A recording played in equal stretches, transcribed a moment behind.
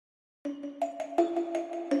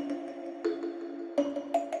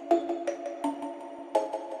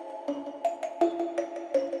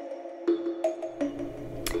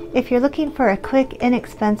If you're looking for a quick,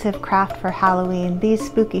 inexpensive craft for Halloween, these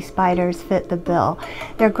spooky spiders fit the bill.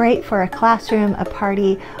 They're great for a classroom, a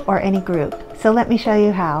party, or any group. So let me show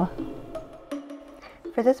you how.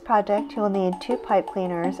 For this project, you will need 2 pipe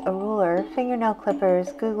cleaners, a ruler, fingernail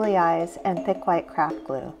clippers, googly eyes, and thick white craft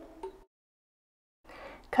glue.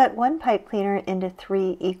 Cut 1 pipe cleaner into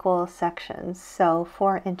 3 equal sections, so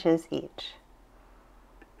 4 inches each.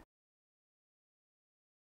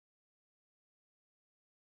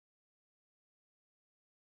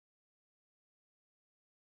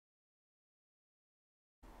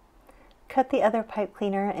 Cut the other pipe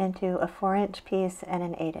cleaner into a 4-inch piece and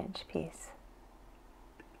an 8-inch piece.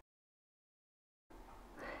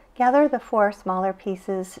 Gather the 4 smaller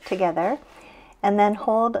pieces together and then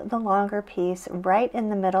hold the longer piece right in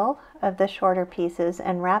the middle of the shorter pieces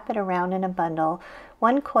and wrap it around in a bundle,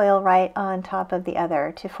 1 coil right on top of the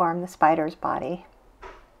other to form the spider's body.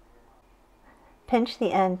 Pinch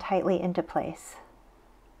the end tightly into place.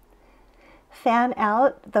 Fan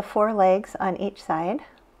out the 4 legs on each side.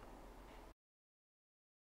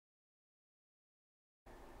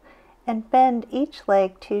 And bend each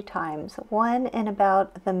leg 2 times, 1 in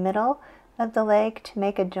about the middle of the leg to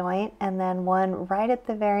make a joint, and then 1 right at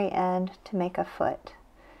the very end to make a foot.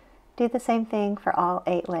 Do the same thing for all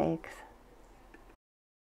 8 legs.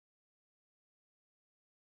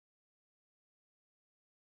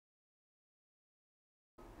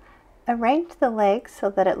 Arrange the legs so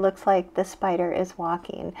that it looks like the spider is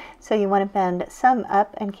walking. So you want to bend some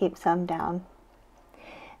up and keep some down.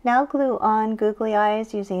 Now glue on googly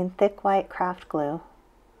eyes using thick white craft glue.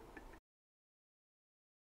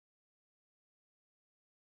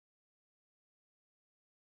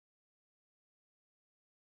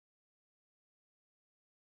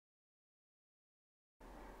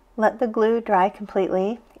 Let the glue dry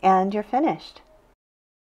completely and you're finished.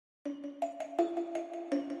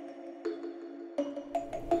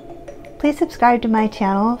 Please subscribe to my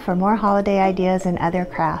channel for more holiday ideas and other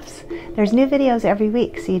crafts. There's new videos every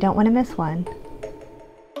week, so you don't want to miss one.